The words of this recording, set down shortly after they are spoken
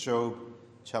Job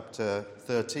chapter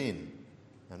 13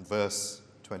 and verse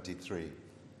 23.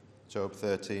 Job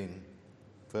 13,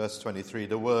 verse 23,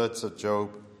 the words of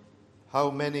Job: "How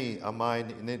many are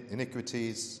mine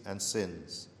iniquities and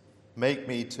sins? Make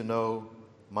me to know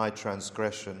my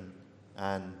transgression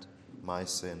and my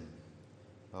sin."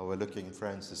 Well, we're looking,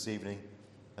 friends, this evening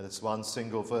at this one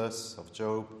single verse of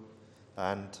Job,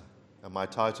 and my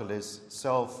title is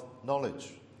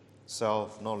Self-Knowledge.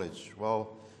 Self-Knowledge.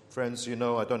 Well, friends, you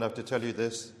know I don't have to tell you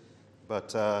this,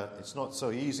 but it's not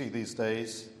so easy these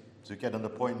days to get an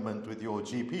appointment with your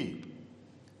GP.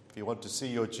 If you want to see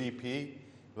your GP,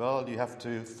 well, you have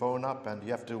to phone up and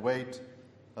you have to wait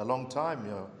a long time.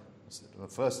 You know, the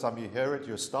first time you hear it,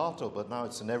 you're startled, but now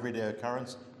it's an everyday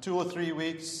occurrence. 2 or 3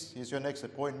 weeks is your next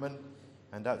appointment,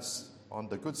 and that's on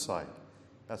the good side.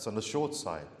 That's on the short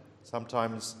side.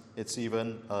 Sometimes it's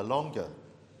even longer.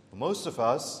 For most of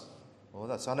us, well,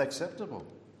 that's unacceptable.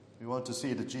 We want to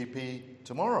see the GP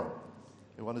tomorrow.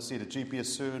 We want to see the GP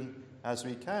as soon as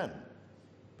we can.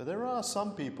 But there are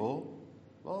some people,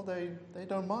 well, they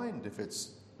don't mind if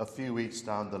it's a few weeks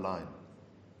down the line.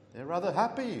 They're rather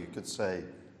happy, you could say,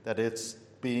 that it's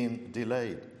been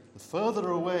delayed. The further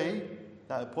away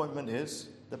that appointment is,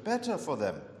 the better for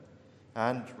them.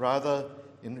 And rather,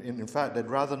 in fact, they'd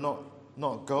rather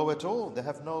not go at all. They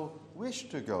have no wish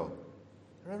to go.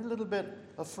 They're a little bit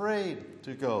afraid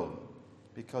to go,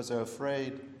 because they're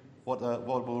afraid what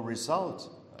will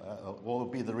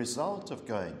be the result of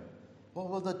going. What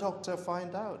will the doctor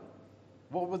find out?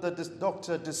 What will the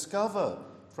doctor discover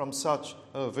from such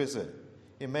a visit?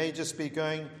 He may just be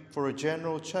going for a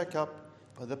general checkup,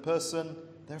 but the person,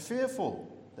 they're fearful.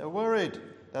 They're worried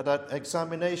that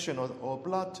examination or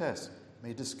blood test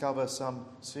may discover some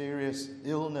serious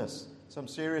illness, some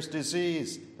serious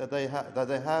disease that they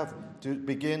have to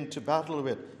begin to battle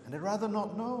with. And they'd rather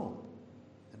not know.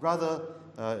 Rather,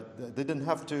 they didn't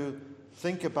have to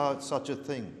think about such a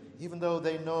thing, even though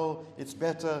they know it's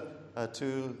better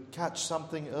to catch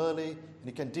something early, and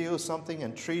you can deal something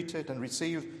and treat it and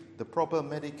receive the proper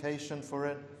medication for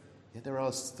it. Yet there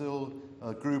are still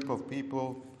a group of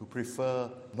people who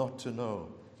prefer not to know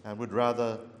and would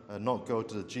rather not go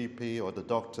to the GP or the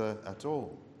doctor at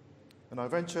all. And I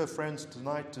venture, friends,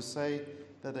 tonight to say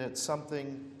that it's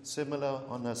something similar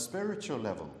on a spiritual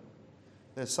level.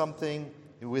 There's something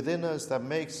within us that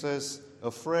makes us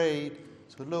afraid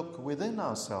to look within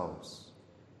ourselves.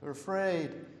 We're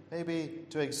afraid maybe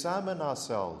to examine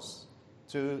ourselves,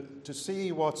 to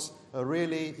see what's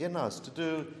really in us, to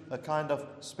do a kind of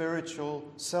spiritual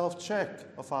self-check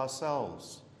of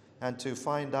ourselves, and to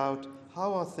find out,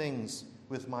 how are things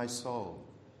with my soul?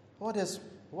 What is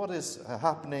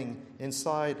happening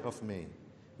inside of me?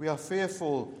 We are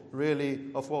fearful,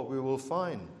 really, of what we will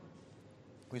find.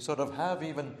 We sort of have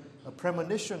even a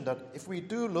premonition that if we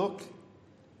do look,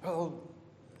 well,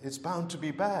 it's bound to be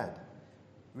bad.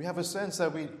 We have a sense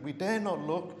that we dare not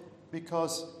look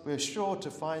because we're sure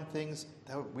to find things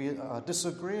that we are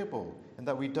disagreeable and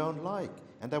that we don't like,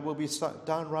 and that will be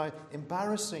downright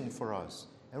embarrassing for us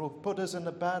and will put us in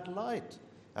a bad light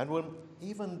and will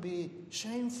even be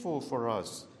shameful for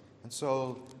us. And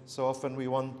so often we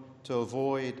want to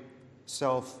avoid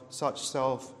such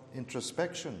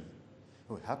self-introspection.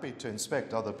 We're happy to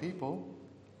inspect other people.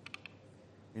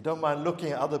 We don't mind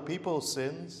looking at other people's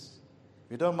sins.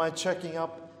 We don't mind checking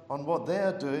up on what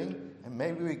they're doing, and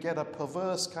maybe we get a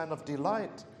perverse kind of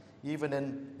delight even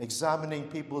in examining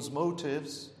people's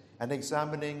motives and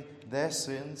examining their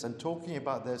sins and talking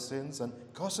about their sins and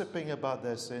gossiping about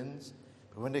their sins.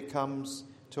 But when it comes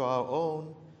to our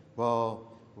own,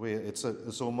 well, it's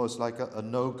almost like a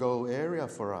no-go area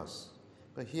for us.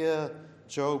 But here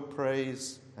Job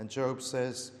prays, and Job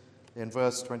says in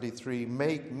verse 23,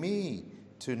 "Make me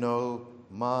to know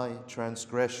my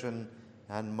transgression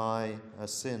and my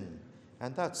sin."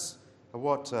 And that's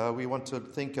what we want to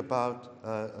think about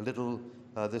a little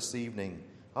this evening,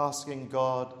 asking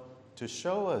God to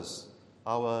show us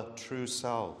our true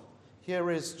self.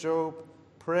 Here is Job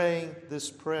praying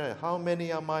this prayer. How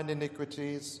many are mine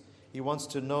iniquities? He wants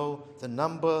to know the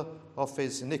number of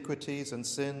his iniquities and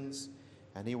sins,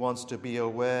 and he wants to be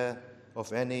aware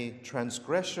of any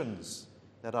transgressions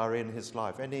that are in his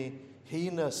life, any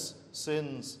heinous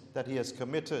sins that he has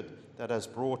committed that has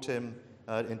brought him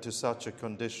into such a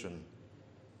condition.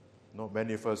 Not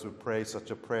many of us would pray such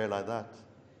a prayer like that,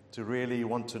 to really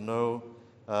want to know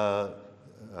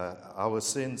our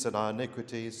sins and our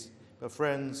iniquities. But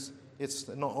friends, it's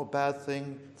not a bad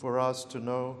thing for us to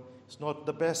know. It's not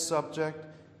the best subject.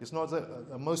 It's not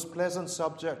the most pleasant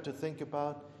subject to think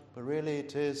about, but really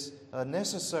it is a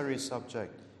necessary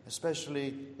subject,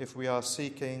 especially if we are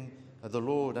seeking the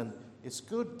Lord and it's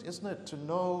good, isn't it, to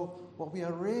know what we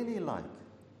are really like?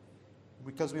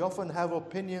 Because we often have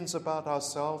opinions about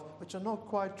ourselves which are not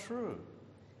quite true.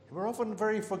 We're often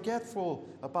very forgetful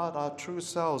about our true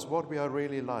selves, what we are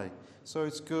really like. So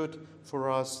it's good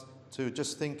for us to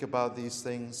just think about these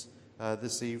things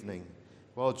this evening.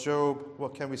 Well, Job,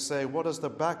 what can we say? What is the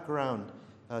background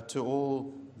to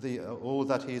all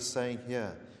that he is saying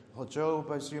here? Well, Job,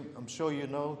 I'm sure you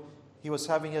know, he was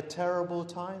having a terrible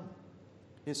time.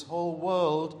 His whole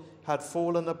world had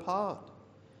fallen apart.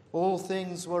 All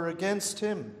things were against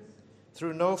him.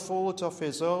 Through no fault of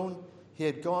his own, he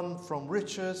had gone from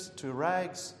riches to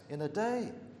rags in a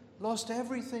day, lost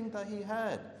everything that he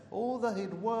had, all that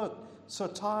he'd worked so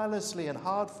tirelessly and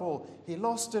hard for. He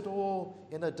lost it all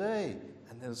in a day,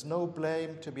 and there's no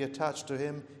blame to be attached to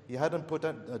him. He hadn't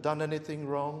done anything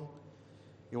wrong.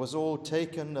 It was all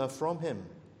taken from him.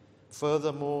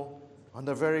 Furthermore, on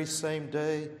the very same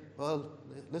day, well,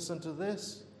 listen to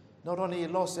this. Not only he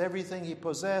lost everything he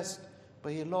possessed,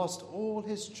 but he lost all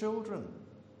his children,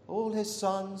 all his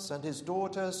sons and his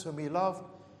daughters whom he loved.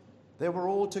 They were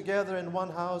all together in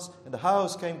one house, and the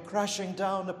house came crashing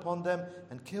down upon them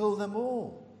and killed them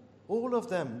all. All of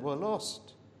them were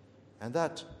lost. And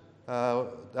that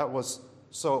was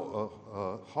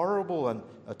so horrible and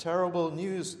a terrible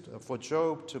news for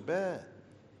Job to bear.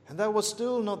 And that was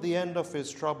still not the end of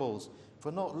his troubles,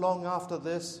 for not long after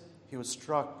this, he was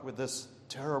struck with this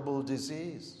terrible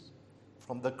disease.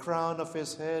 From the crown of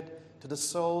his head to the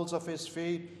soles of his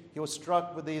feet, he was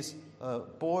struck with these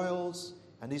boils,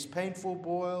 and these painful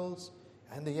boils,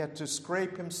 and he had to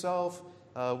scrape himself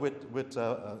with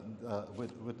a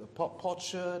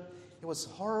potsherd. It was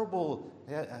horrible.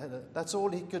 That's all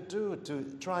he could do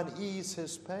to try and ease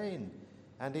his pain.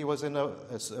 And he was in a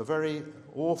very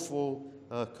awful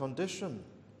condition.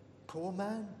 Poor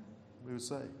man, we would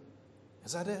say.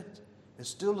 Is that it? There's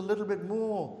still a little bit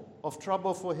more of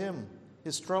trouble for him.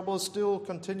 His troubles still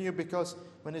continue because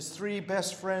when his three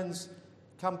best friends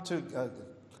come to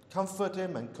comfort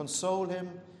him and console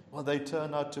him, well, they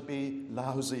turn out to be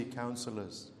lousy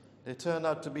counselors. They turn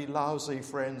out to be lousy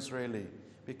friends, really,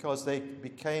 because they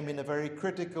became in a very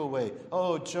critical way.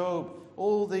 Oh, Job,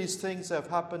 all these things have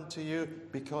happened to you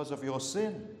because of your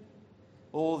sin.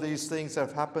 All these things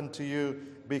have happened to you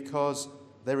because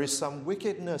there is some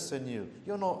wickedness in you.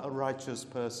 You're not a righteous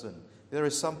person. There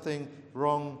is something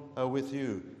wrong with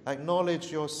you.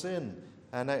 Acknowledge your sin,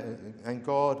 and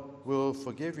God will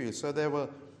forgive you. So there were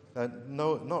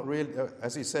not really,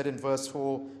 as he said in verse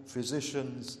 4,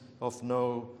 physicians of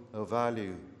no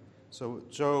value.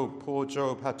 So poor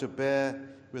Job, had to bear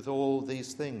with all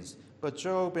these things. But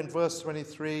Job, in verse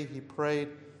 23, he prayed,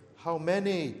 "How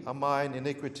many are mine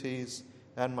iniquities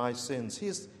and my sins?"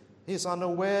 He's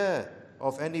unaware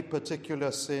of any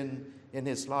particular sin in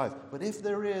his life. But if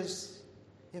there is,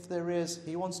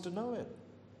 he wants to know it.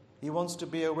 He wants to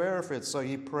be aware of it. So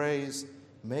he prays,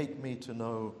 "Make me to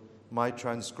know my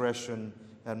transgression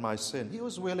and my sin." He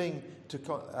was willing to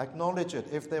acknowledge it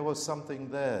if there was something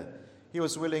there. He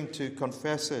was willing to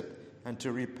confess it and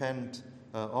to repent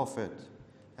of it.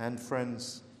 And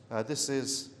friends, this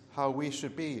is how we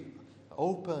should be,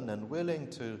 open and willing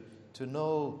to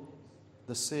know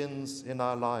the sins in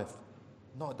our life,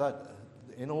 not that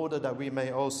in order that we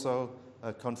may also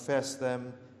confess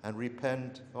them and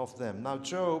repent of them. Now,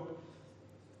 Job,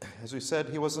 as we said,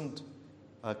 he wasn't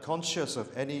conscious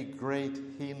of any great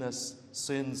heinous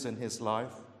sins in his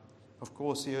life. Of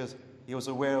course, he was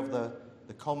aware of the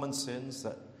common sins,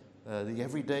 that the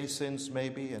everyday sins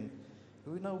maybe, and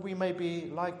we may be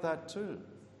like that too.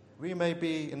 We may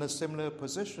be in a similar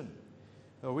position.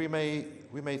 We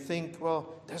may think,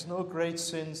 well, there's no great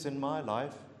sins in my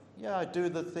life. Yeah, I do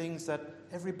the things that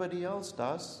everybody else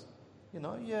does.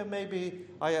 Maybe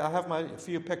I have my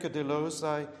few peccadillos.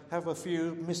 I have a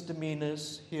few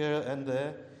misdemeanors here and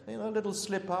there. Little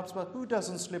slip-ups, but who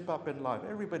doesn't slip up in life?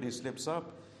 Everybody slips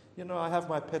up. I have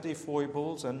my petty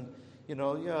foibles, and,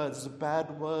 there's a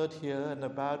bad word here and a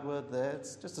bad word there.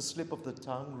 It's just a slip of the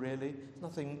tongue, really.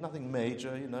 Nothing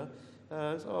major,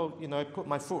 I put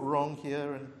my foot wrong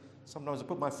here, and sometimes I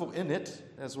put my foot in it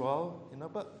as well,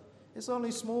 but it's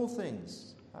only small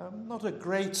things. I'm not a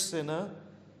great sinner.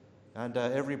 And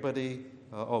everybody,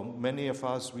 or many of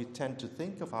us, we tend to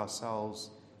think of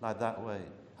ourselves like that way.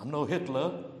 I'm no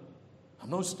Hitler. I'm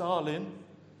no Stalin.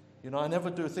 I never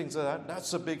do things like that.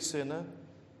 That's a big sinner.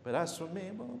 But as for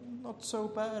me, well, not so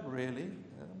bad, really.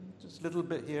 Just a little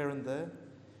bit here and there.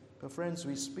 But friends,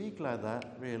 we speak like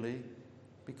that, really,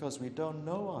 because we don't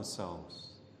know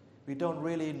ourselves. We don't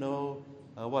really know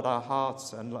what our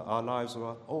hearts and our lives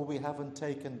are, or we haven't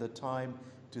taken the time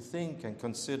to think and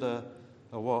consider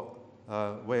what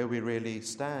where we really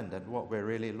stand and what we're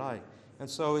really like. And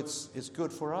so it's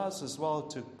good for us as well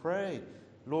to pray,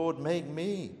 Lord, make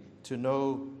me to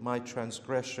know my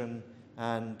transgression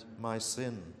and my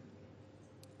sin.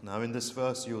 Now in this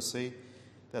verse you'll see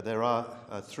that there are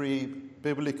three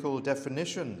biblical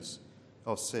definitions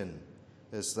of sin.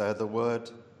 There's the word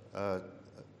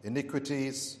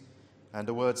iniquities, and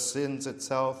the word sins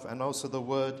itself, and also the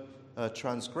word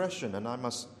transgression. And I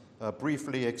must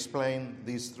briefly explain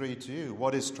these three to you.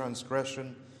 What is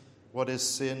transgression? What is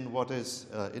sin? What is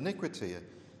iniquity?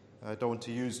 I don't want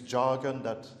to use jargon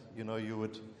that you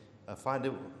would find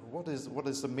it. What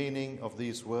is the meaning of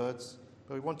these words?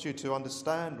 But we want you to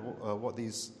understand what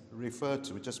these refer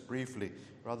to, just briefly.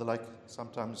 Rather like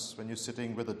sometimes when you're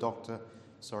sitting with a doctor.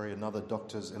 Sorry, another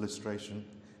doctor's illustration.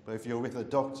 But if you're with a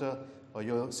doctor or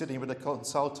you're sitting with a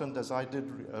consultant, as I did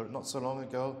not so long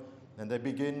ago, and they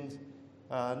begin,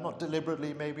 not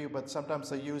deliberately maybe, but sometimes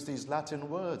they use these Latin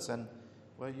words, and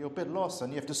well, you're a bit lost,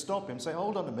 and you have to stop him, say,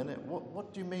 hold on a minute,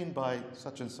 what do you mean by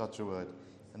such and such a word?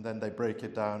 And then they break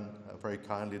it down very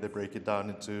kindly. They break it down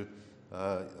into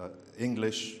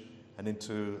English and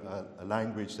into a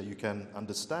language that you can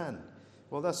understand.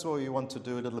 Well, that's what we want to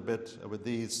do a little bit with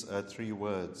these three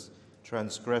words: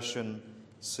 transgression,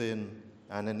 sin,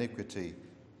 and iniquity.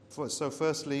 So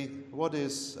firstly, what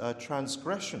is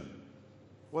transgression?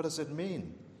 What does it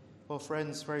mean? Well,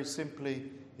 friends, very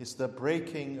simply, it's the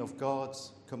breaking of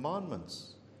God's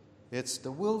commandments. It's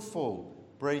the willful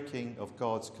breaking of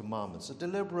God's commandments, a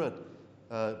deliberate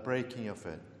breaking of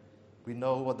it. We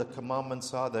know what the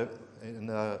commandments are.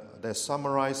 They're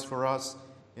summarized for us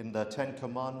in the Ten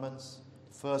Commandments.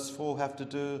 The first four have to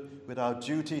do with our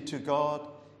duty to God,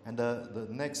 and the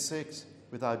next six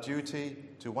with our duty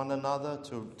to one another,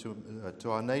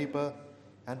 to our neighbor.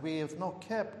 And we have not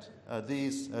kept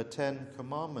these 10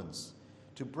 commandments.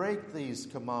 To break these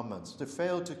commandments, to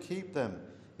fail to keep them,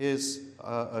 is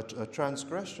a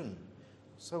transgression.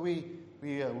 So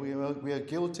we are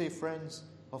guilty, friends,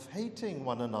 of hating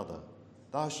one another.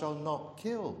 Thou shalt not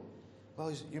kill.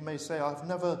 Well, you may say, I've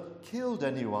never killed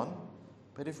anyone.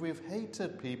 But if we've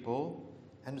hated people,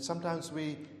 and sometimes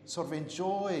we sort of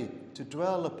enjoy to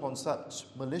dwell upon such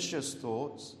malicious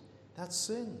thoughts, that's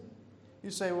sin. You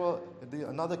say, well,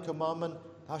 another commandment,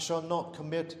 thou shalt not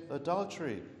commit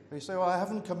adultery. You say, well, I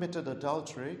haven't committed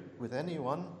adultery with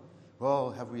anyone.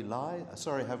 Well, have we lied?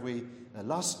 Have we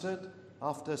lusted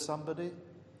after somebody?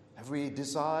 Have we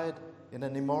desired in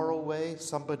an immoral way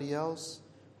somebody else?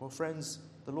 Well, friends,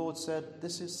 the Lord said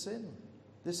this is sin.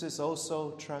 This is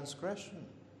also transgression,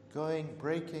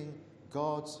 breaking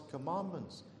God's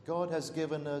commandments. God has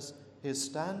given us his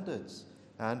standards,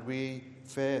 and we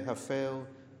have failed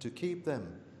to keep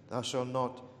them. Thou shalt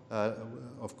not,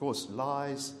 of course,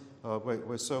 lies.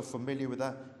 We're so familiar with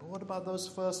that. But what about those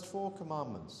first four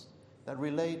commandments that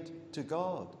relate to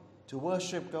God, to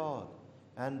worship God,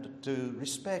 and to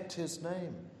respect his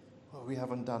name? Well, we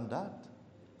haven't done that.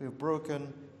 We've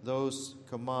broken those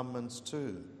commandments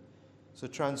too. So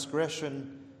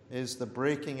transgression is the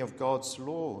breaking of God's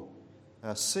law.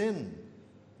 Sin,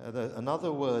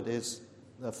 another word, is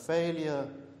the failure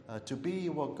to be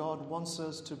what God wants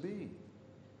us to be.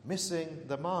 Missing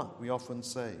the mark, we often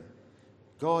say.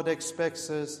 God expects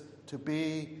us to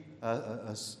be,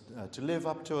 to live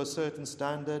up to a certain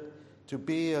standard, to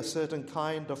be a certain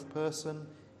kind of person,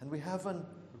 and we haven't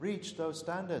reached those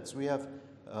standards. We have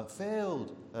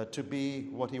failed to be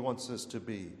what he wants us to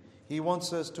be. He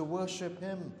wants us to worship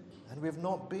him, and we have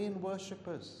not been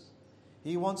worshippers.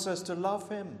 He wants us to love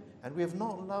him, and we have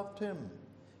not loved him.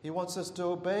 He wants us to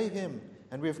obey him,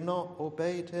 and we have not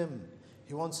obeyed him.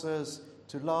 He wants us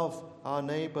to love our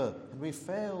neighbor, and we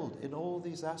failed in all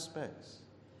these aspects.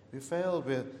 We failed.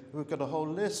 We've got a whole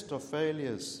list of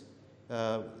failures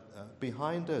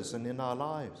behind us and in our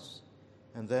lives.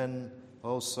 And then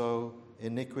also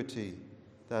iniquity,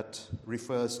 that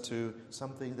refers to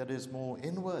something that is more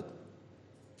inward,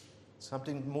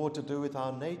 something more to do with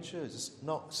our nature.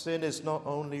 Sin is not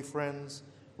only, friends,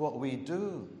 what we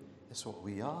do, it's what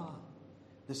we are.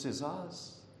 This is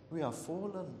us. We are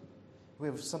fallen. We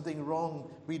have something wrong.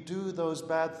 We do those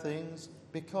bad things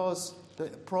because the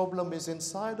problem is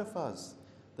inside of us.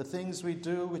 The things we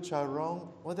do which are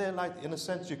wrong, well, they're like, in a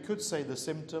sense, you could say the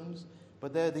symptoms,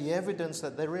 but they're the evidence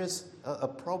that there is a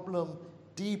problem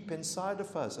deep inside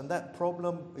of us. And that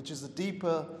problem, which is the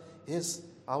deeper, is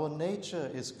our nature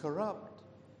is corrupt.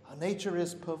 Our nature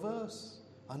is perverse.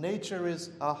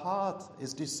 Our heart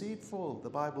is deceitful, the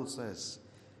Bible says.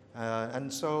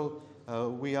 And so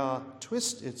we are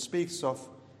twisted. It speaks of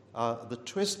the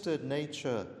twisted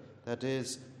nature that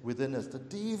is within us, the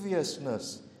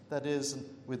deviousness that is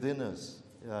within us.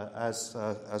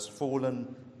 as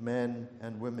fallen men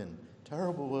and women.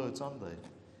 Terrible words, aren't they?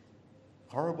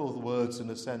 Horrible words in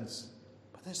a sense.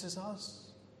 But this is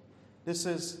us. This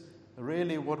is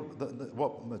really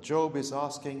what Job is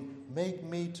asking. Make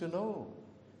me to know.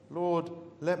 Lord,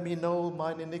 let me know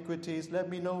mine iniquities. Let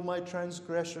me know my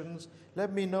transgressions.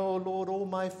 Let me know, Lord, all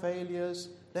my failures.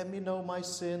 Let me know my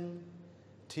sin.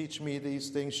 Teach me these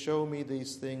things. Show me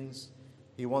these things.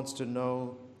 He wants to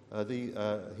know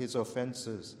his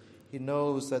offenses. He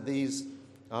knows that these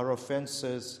are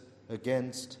offenses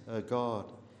against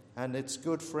God. And it's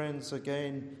good, friends,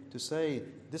 again, to say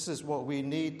this is what we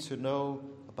need to know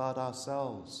about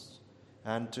ourselves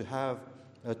and to have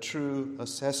a true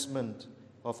assessment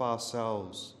of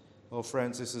ourselves. Oh,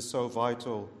 friends, this is so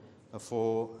vital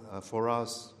for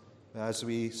us as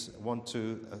we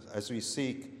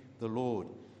seek the Lord.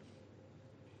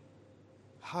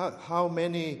 How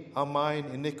many are mine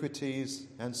iniquities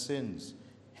and sins?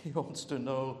 He wants to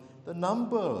know the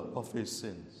number of his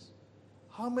sins.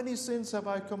 How many sins have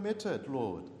I committed,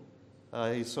 Lord?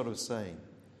 He's sort of saying.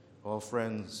 Oh,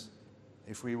 friends,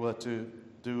 if we were to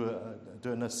do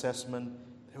an assessment,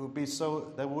 there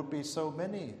would be so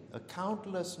many, a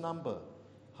countless number.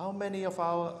 How many of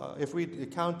if we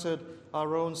counted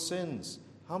our own sins,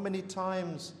 how many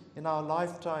times in our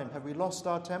lifetime have we lost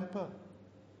our temper?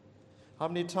 How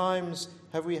many times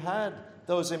have we had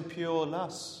those impure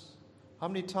lusts? How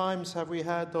many times have we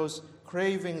had those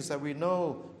cravings that we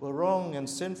know were wrong and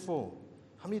sinful?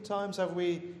 How many times have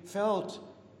we felt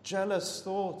jealous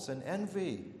thoughts and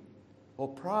envy, or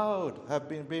have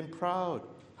been proud?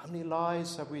 How many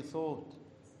lies have we thought?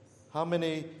 How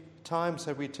many times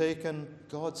have we taken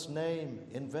God's name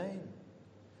in vain?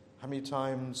 How many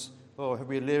times have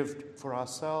we lived for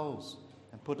ourselves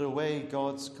and put away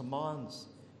God's commands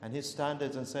and his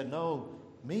standards and said, no,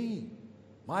 me,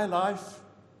 my life,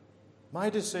 my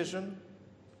decision,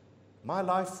 my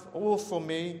life, all for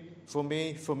me.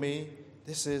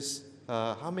 This is,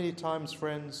 how many times,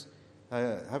 friends,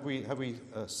 have we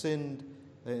sinned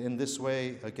in this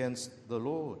way against the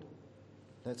Lord?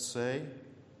 Let's say,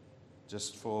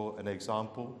 just for an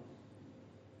example,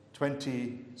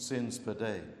 20 sins per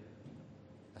day.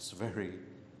 That's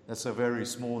a very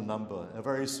small number, a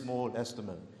very small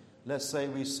estimate. Let's say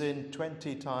we sin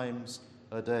 20 times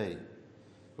a day.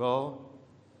 Well,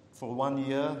 for 1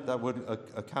 year, that would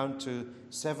account to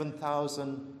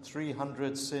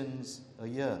 7,300 sins a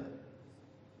year.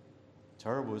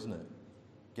 Terrible, isn't it?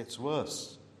 Gets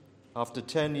worse. After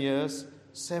 10 years,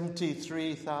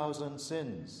 73,000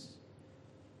 sins.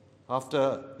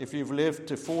 If you've lived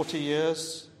to 40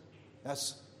 years,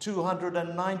 that's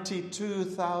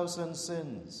 292,000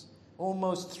 sins.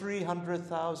 Almost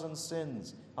 300,000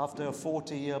 sins after a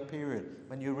 40-year period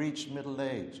when you reach middle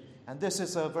age. And this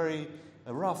is a very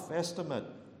rough estimate.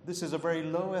 This is a very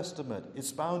low estimate.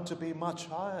 It's bound to be much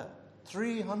higher.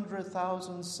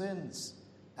 300,000 sins,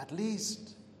 at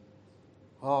least.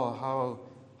 Oh,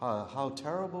 how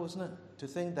terrible, isn't it? To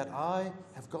think that I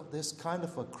have got this kind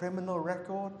of a criminal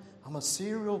record. I'm a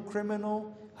serial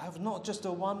criminal. I have not just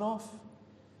a one-off.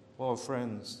 Well,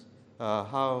 friends,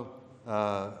 how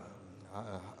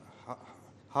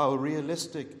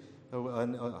realistic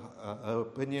an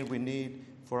opinion we need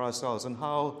for ourselves, and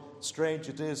how strange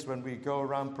it is when we go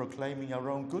around proclaiming our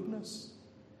own goodness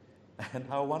and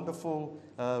how wonderful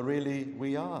really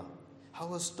we are.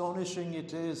 How astonishing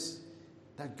it is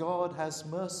that God has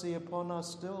mercy upon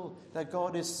us still, that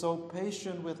God is so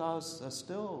patient with us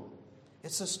still.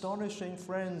 It's astonishing,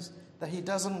 friends, that he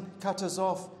hasn't cut us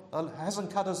off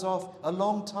a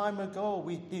long time ago.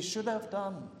 He should have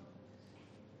done.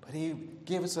 But he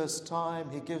gives us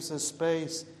time, he gives us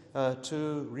space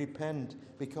to repent,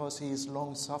 because he is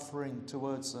long-suffering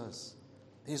towards us.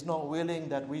 He's not willing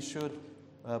that we should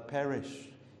perish.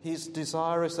 He's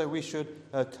desirous that we should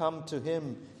come to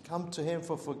him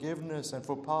for forgiveness and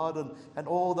for pardon, and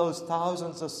all those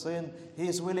thousands of sin he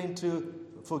is willing to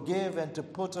forgive and to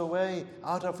put away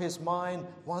out of his mind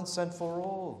once and for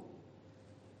all.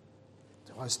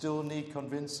 Do I still need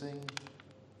convincing?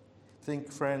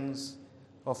 Think, friends,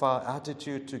 of our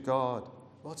attitude to God.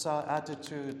 What's our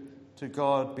attitude to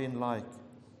God been like?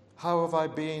 How have I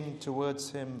been towards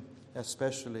him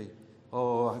especially?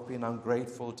 Oh, I've been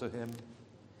ungrateful to him.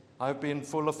 I've been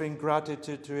full of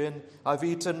ingratitude to him. I've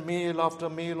eaten meal after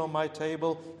meal on my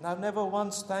table, and I've never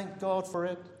once thanked God for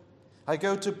it. I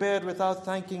go to bed without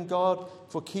thanking God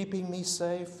for keeping me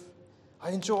safe.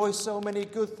 I enjoy so many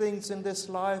good things in this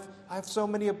life. I have so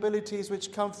many abilities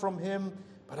which come from him,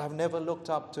 but I've never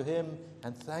looked up to him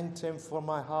and thanked him for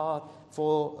my heart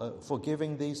for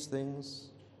giving these things.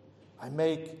 I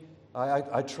make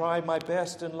I try my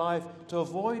best in life to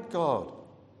avoid God.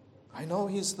 I know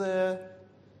He's there.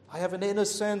 I have an inner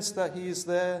sense that He is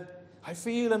there. I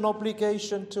feel an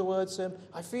obligation towards Him.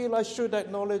 I feel I should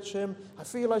acknowledge Him. I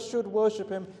feel I should worship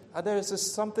Him. And there is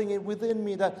something within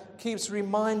me that keeps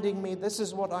reminding me this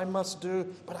is what I must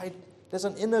do. But there's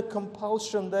an inner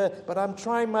compulsion there. But I'm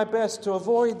trying my best to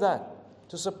avoid that,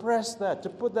 to suppress that, to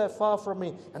put that far from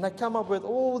me. And I come up with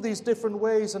all these different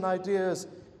ways and ideas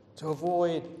to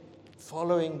avoid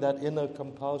following that inner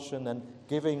compulsion and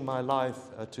giving my life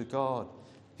to God.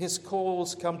 His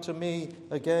calls come to me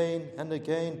again and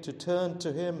again to turn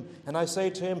to Him. And I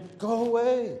say to Him, go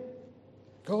away.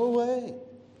 Go away.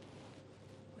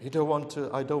 I don't want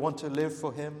to live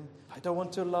for Him. I don't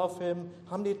want to love Him.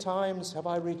 How many times have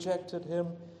I rejected Him?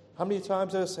 How many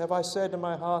times have I said in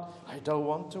my heart, I don't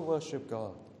want to worship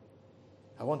God.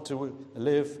 I want to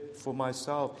live for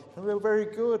myself. And we're very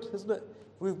good, isn't it?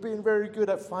 We've been very good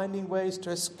at finding ways to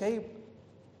escape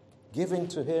giving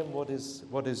to Him what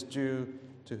is due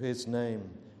to His name.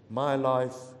 My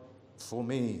life for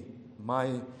me,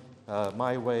 my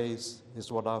ways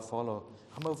is what I follow.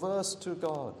 I'm averse to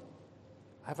God.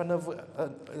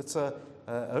 It's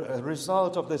a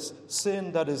result of this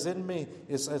sin that is in me.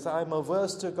 Is as I'm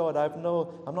averse to God. I'm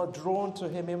not drawn to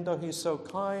Him, even though He's so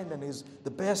kind and He's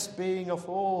the best being of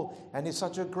all, and He's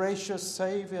such a gracious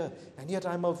Savior, and yet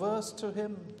I'm averse to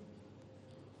Him.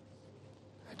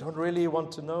 I don't really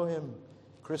want to know Him.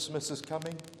 Christmas is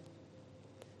coming.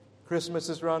 Christmas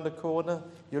is round the corner.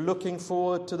 You're looking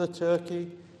forward to the turkey.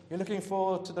 You're looking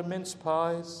forward to the mince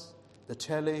pies, the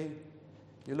telly.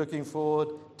 You're looking forward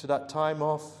to that time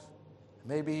off.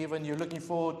 Maybe even you're looking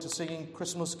forward to singing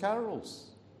Christmas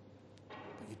carols.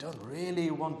 But you don't really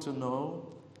want to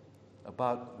know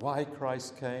about why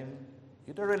Christ came.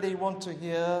 You don't really want to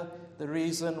hear the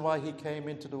reason why He came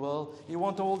into the world. You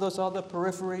want all those other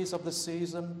peripheries of the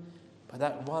season. But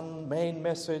that one main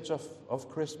message of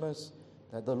Christmas,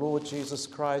 that the Lord Jesus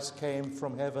Christ came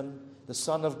from heaven, the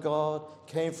Son of God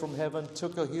came from heaven,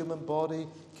 took a human body,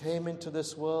 came into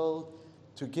this world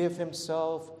to give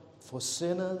Himself for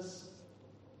sinners.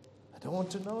 I don't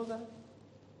want to know that.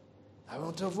 I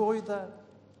want to avoid that.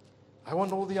 I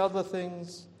want all the other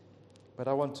things, but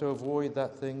I want to avoid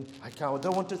that thing. I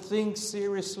don't want to think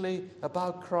seriously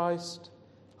about Christ.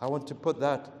 I want to put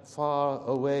that far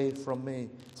away from me.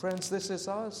 Friends, this is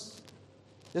us.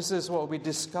 This is what we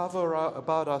discover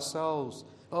about ourselves.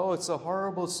 Oh, it's a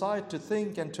horrible sight to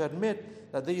think and to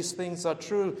admit that these things are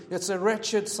true. It's a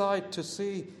wretched sight to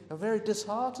see, a very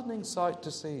disheartening sight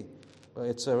to see. But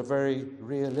it's a very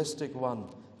realistic one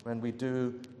when we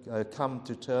do come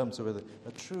to terms with it.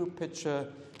 A true picture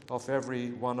of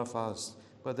every one of us.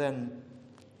 But then,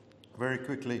 very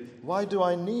quickly, why do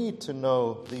I need to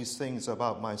know these things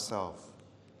about myself?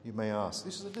 You may ask.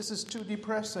 This is too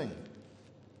depressing.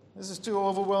 This is too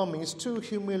overwhelming. It's too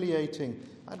humiliating.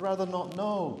 I'd rather not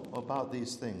know about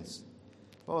these things.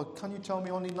 Well, can you tell me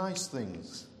only nice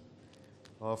things?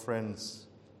 Well, friends,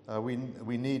 we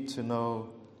need to know.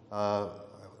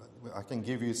 I can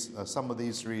give you some of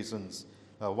these reasons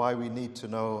why we need to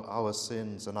know our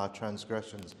sins and our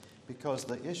transgressions. Because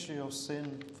the issue of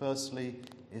sin, firstly,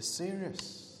 is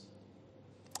serious.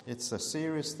 It's a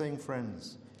serious thing,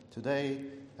 friends. Today,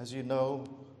 as you know,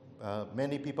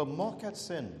 many people mock at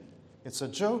sin. It's a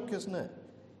joke, isn't it?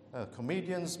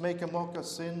 Comedians make a mock of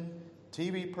sin.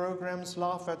 TV programs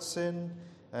laugh at sin.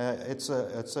 It's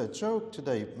a joke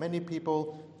today. Many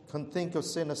people can think of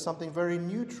sin as something very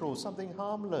neutral, something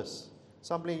harmless,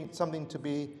 something to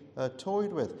be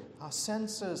toyed with. Our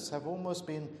senses have almost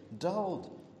been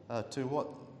dulled to what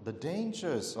the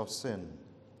dangers of sin.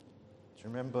 Do you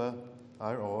remember?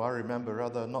 I remember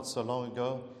rather not so long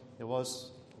ago. It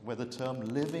was where the term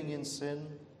 "living in sin."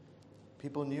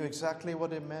 People knew exactly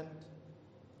what it meant.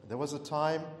 There was a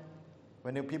time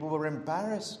when people were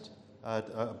embarrassed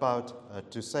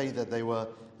to say that they were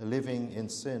living in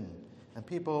sin. And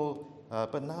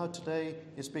but now today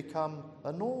it's become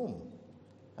a norm.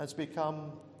 It's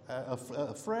become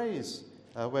a phrase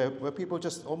where people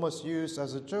just almost use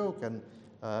as a joke and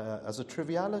as a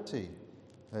triviality,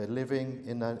 living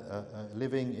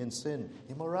in sin.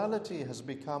 Immorality has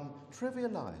become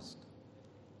trivialized.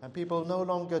 And people no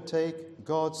longer take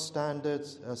God's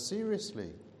standards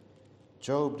seriously.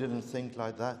 Job didn't think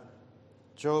like that.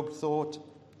 Job thought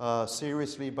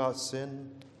seriously about sin.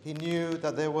 He knew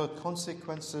that there were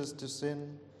consequences to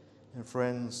sin. And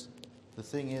friends, the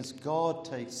thing is, God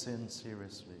takes sin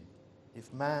seriously.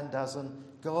 If man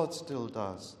doesn't, God still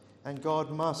does. And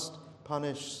God must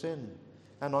punish sin.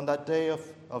 And on that day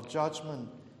of judgment,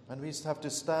 and we have to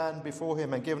stand before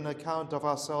Him and give an account of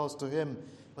ourselves to Him.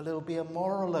 Well, it'll be a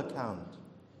moral account.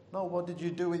 Not what did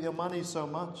you do with your money so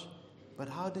much, but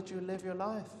how did you live your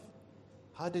life?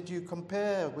 How did you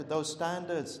compare with those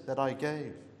standards that I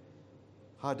gave?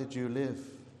 How did you live?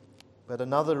 But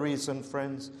another reason,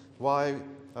 friends, why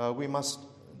we must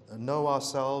know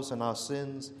ourselves and our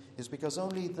sins is because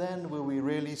only then will we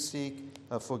really seek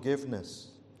forgiveness.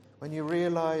 When you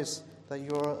realize that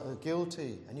you're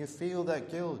guilty and you feel that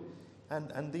guilt,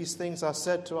 and these things are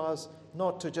said to us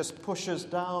not to just push us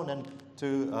down and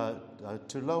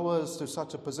to lower us to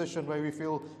such a position where we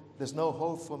feel there's no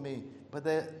hope for me, but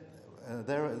they're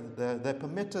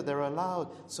permitted, they're allowed,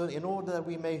 so in order that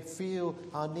we may feel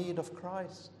our need of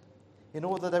Christ, in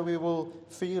order that we will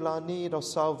feel our need of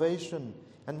salvation.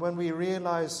 And when we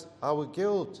realize our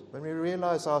guilt, when we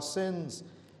realize our sins,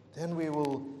 then we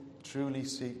will truly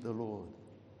seek the Lord.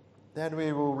 Then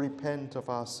we will repent of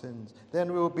our sins.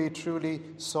 Then we will be truly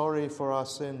sorry for our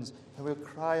sins. And we'll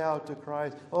cry out to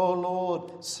Christ, "Oh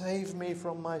Lord, save me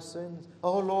from my sins.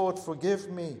 Oh Lord, forgive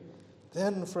me."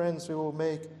 Then, friends, we will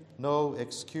make no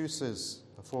excuses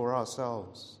for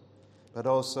ourselves. But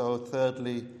also,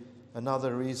 thirdly,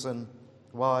 another reason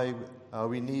why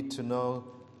we need to know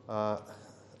our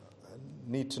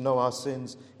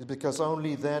sins is because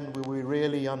only then will we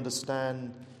really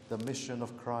understand the mission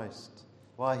of Christ,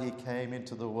 why he came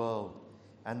into the world,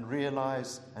 and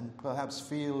realize and perhaps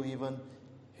feel even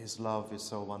his love is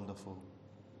so wonderful.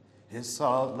 His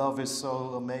love is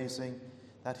so amazing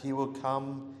that he will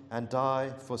come and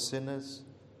die for sinners.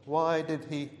 Why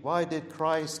did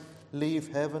Christ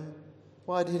leave heaven?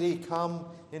 Why did he come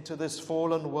into this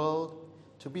fallen world?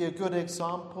 To be a good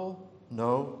example?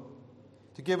 No.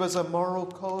 To give us a moral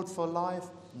code for life?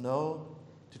 No.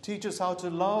 To teach us how to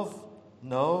love?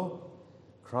 No.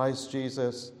 Christ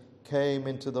Jesus came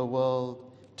into the world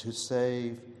to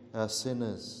save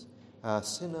sinners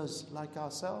like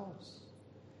ourselves.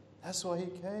 That's why he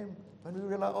came. When we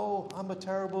realize, oh, I'm a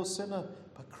terrible sinner,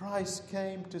 but Christ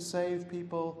came to save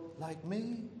people like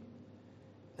me.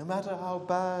 No matter how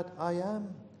bad I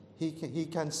am, he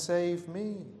can save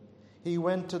me. He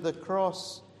went to the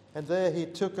cross, and there he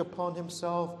took upon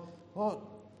himself, what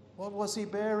was he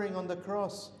bearing on the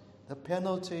cross? The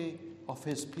penalty of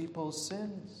his people's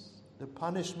sins, the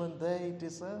punishment they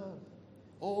deserved.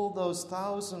 All those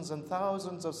thousands and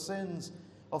thousands of sins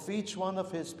of each one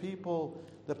of his people,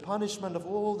 the punishment of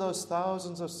all those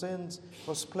thousands of sins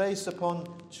was placed upon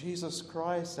Jesus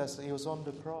Christ as he was on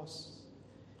the cross.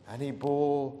 And he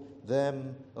bore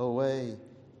them away.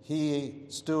 He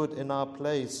stood in our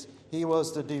place. He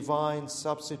was the divine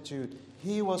substitute.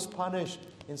 He was punished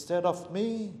instead of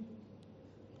me.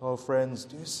 Oh, friends,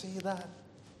 do you see that?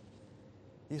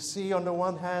 You see, on the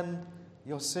one hand,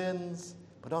 your sins,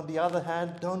 but on the other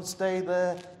hand, don't stay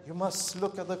there. You must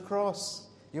look at the cross.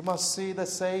 You must see the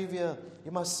Savior.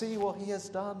 You must see what he has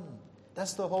done.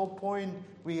 That's the whole point.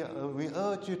 We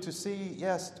urge you to see,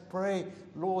 yes, to pray,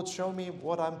 Lord, show me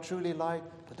what I'm truly like.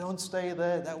 But don't stay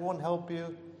there. That won't help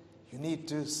you. You need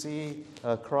to see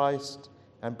Christ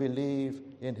and believe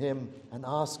in him and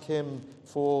ask him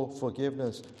for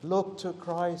forgiveness. Look to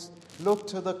Christ. Look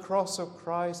to the cross of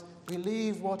Christ.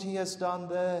 Believe what he has done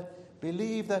there.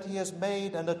 Believe that he has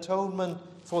made an atonement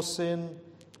for sin,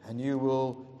 and you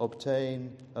will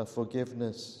obtain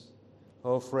forgiveness.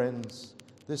 Oh, friends,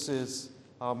 this is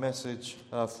our message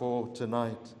for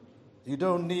tonight. You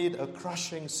don't need a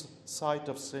crushing sight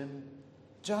of sin.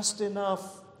 Just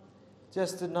enough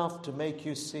to make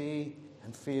you see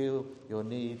and feel your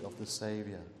need of the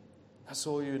Savior. That's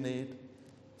all you need.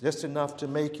 Just enough to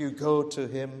make you go to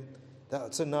him.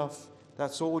 That's enough.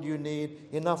 That's all you need.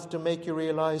 Enough to make you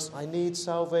realize, I need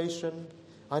salvation.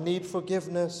 I need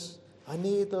forgiveness. I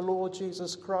need the Lord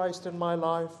Jesus Christ in my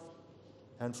life.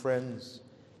 And friends,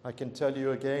 I can tell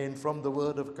you again from the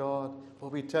Word of God,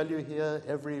 what we tell you here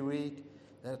every week,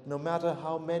 that no matter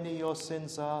how many your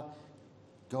sins are,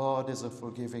 God is a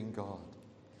forgiving God.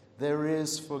 There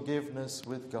is forgiveness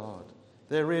with God.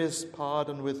 There is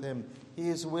pardon with him. He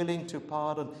is willing to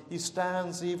pardon. He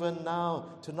stands even now,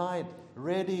 tonight,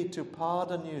 ready to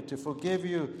pardon you, to forgive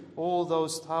you all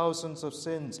those thousands of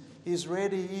sins. He's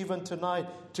ready even tonight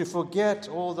to forget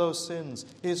all those sins.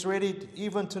 He's ready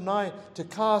even tonight to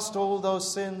cast all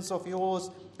those sins of yours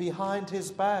behind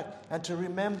his back and to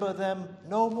remember them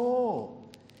no more,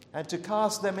 and to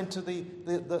cast them into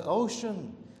the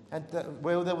ocean, and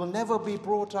where they will never be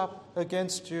brought up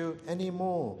against you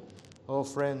anymore. Oh,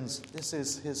 friends, this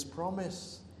is his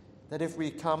promise, that if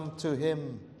we come to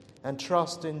him and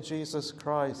trust in Jesus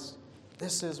Christ,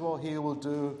 this is what he will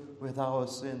do with our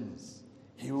sins.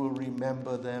 He will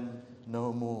remember them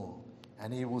no more,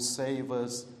 and he will save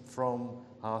us from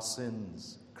our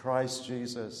sins. Christ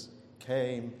Jesus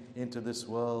came into this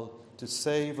world to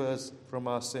save us from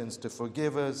our sins, to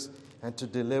forgive us, and to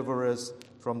deliver us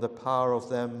from the power of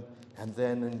them, and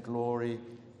then in glory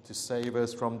to save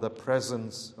us from the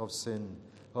presence of sin.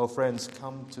 Oh, friends,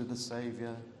 come to the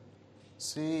Savior.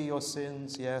 See your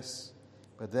sins, yes,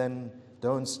 but then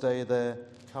don't stay there.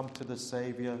 Come to the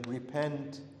Savior.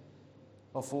 Repent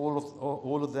of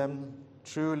all of them.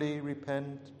 Truly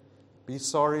repent. Be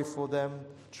sorry for them.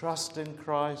 Trust in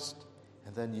Christ,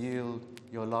 and then yield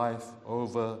your life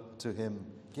over to Him.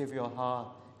 Give your heart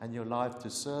and your life to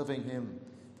serving Him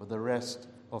for the rest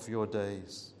of your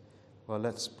days. Well,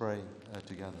 let's pray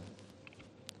together.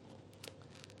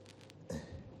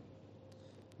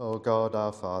 O God,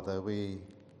 our Father, we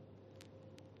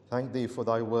thank Thee for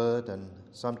Thy word, and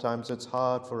sometimes it's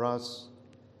hard for us,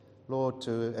 Lord,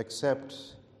 to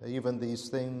accept even these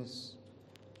things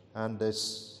and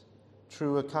this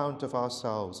true account of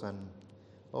ourselves. And,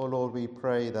 oh Lord, we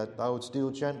pray that Thou wouldst deal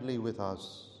gently with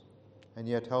us, and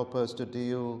yet help us to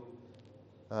deal,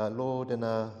 Lord, in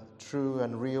a true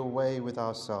and real way with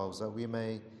ourselves, that we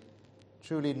may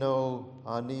truly know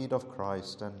our need of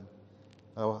Christ, and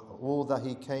all that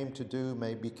He came to do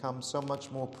may become so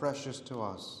much more precious to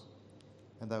us,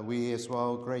 and that we as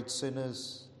well, great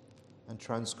sinners and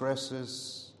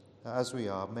transgressors as we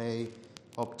are, may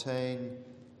obtain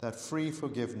that free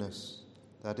forgiveness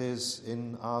that is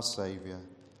in our Saviour.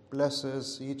 Bless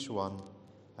us, each one,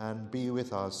 and be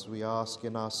with us, we ask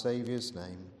in our Saviour's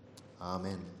name.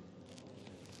 Amen.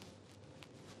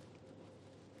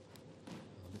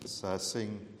 Let's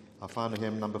sing our final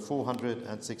hymn, number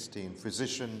 416,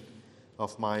 Physician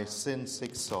of My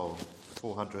Sin-Sick Soul,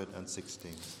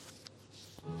 416.